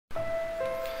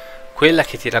Quella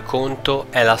che ti racconto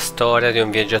è la storia di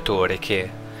un viaggiatore che,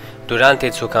 durante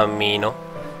il suo cammino,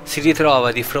 si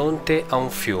ritrova di fronte a un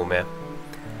fiume.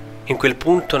 In quel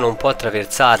punto non può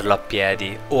attraversarlo a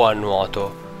piedi o a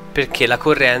nuoto perché la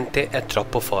corrente è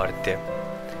troppo forte.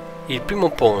 Il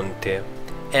primo ponte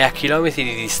è a chilometri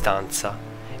di distanza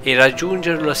e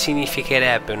raggiungerlo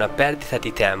significherebbe una perdita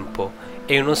di tempo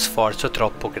e uno sforzo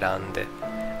troppo grande,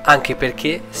 anche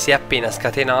perché si è appena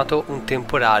scatenato un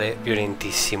temporale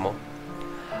violentissimo.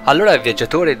 Allora il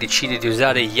viaggiatore decide di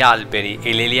usare gli alberi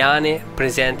e le liane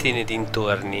presenti nei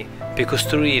dintorni per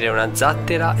costruire una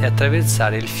zattera e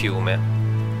attraversare il fiume.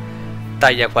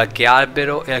 Taglia qualche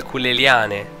albero e alcune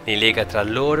liane, li lega tra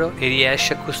loro e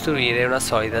riesce a costruire una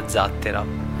solida zattera.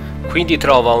 Quindi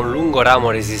trova un lungo ramo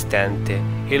resistente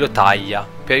e lo taglia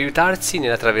per aiutarsi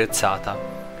nella traversata.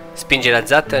 Spinge la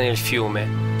zattera nel fiume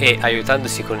e,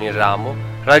 aiutandosi con il ramo,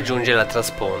 raggiunge l'altra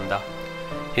sponda.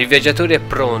 Il viaggiatore è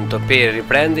pronto per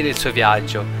riprendere il suo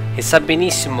viaggio e sa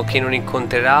benissimo che non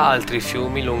incontrerà altri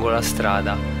fiumi lungo la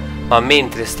strada, ma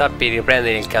mentre sta per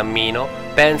riprendere il cammino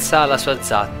pensa alla sua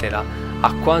zattera,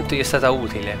 a quanto gli è stata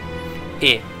utile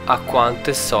e a quanto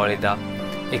è solida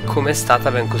e come è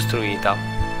stata ben costruita.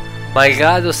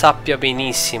 Malgrado sappia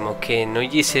benissimo che non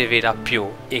gli servirà più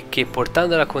e che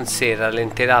portandola con sé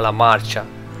rallenterà la marcia,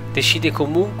 decide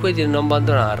comunque di non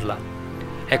abbandonarla.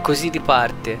 E così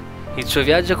riparte. Il suo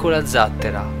viaggio con la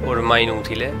zattera, ormai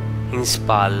inutile, in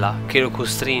spalla, che lo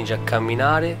costringe a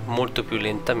camminare molto più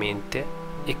lentamente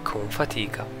e con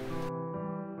fatica.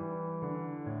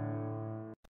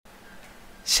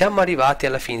 Siamo arrivati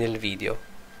alla fine del video.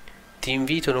 Ti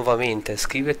invito nuovamente a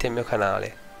iscriverti al mio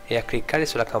canale e a cliccare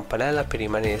sulla campanella per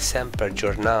rimanere sempre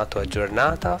aggiornato o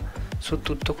aggiornata su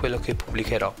tutto quello che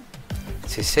pubblicherò.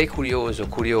 Se sei curioso o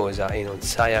curiosa e non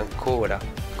sai ancora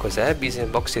cos'è Business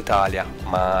Box Italia,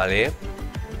 male,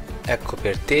 ecco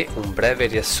per te un breve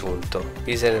riassunto.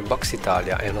 Business Box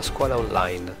Italia è una scuola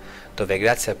online dove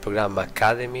grazie al programma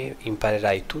Academy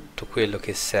imparerai tutto quello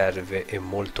che serve e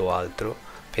molto altro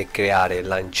per creare,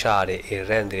 lanciare e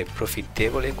rendere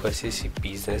profittevole qualsiasi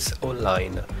business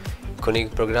online. Con il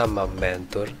programma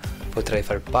Mentor potrai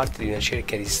far parte di una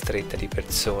cerchia ristretta di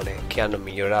persone che hanno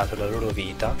migliorato la loro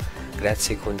vita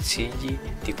grazie ai consigli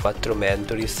di 4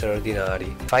 mentori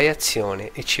straordinari. Fai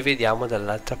azione e ci vediamo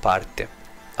dall'altra parte.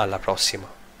 Alla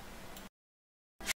prossima!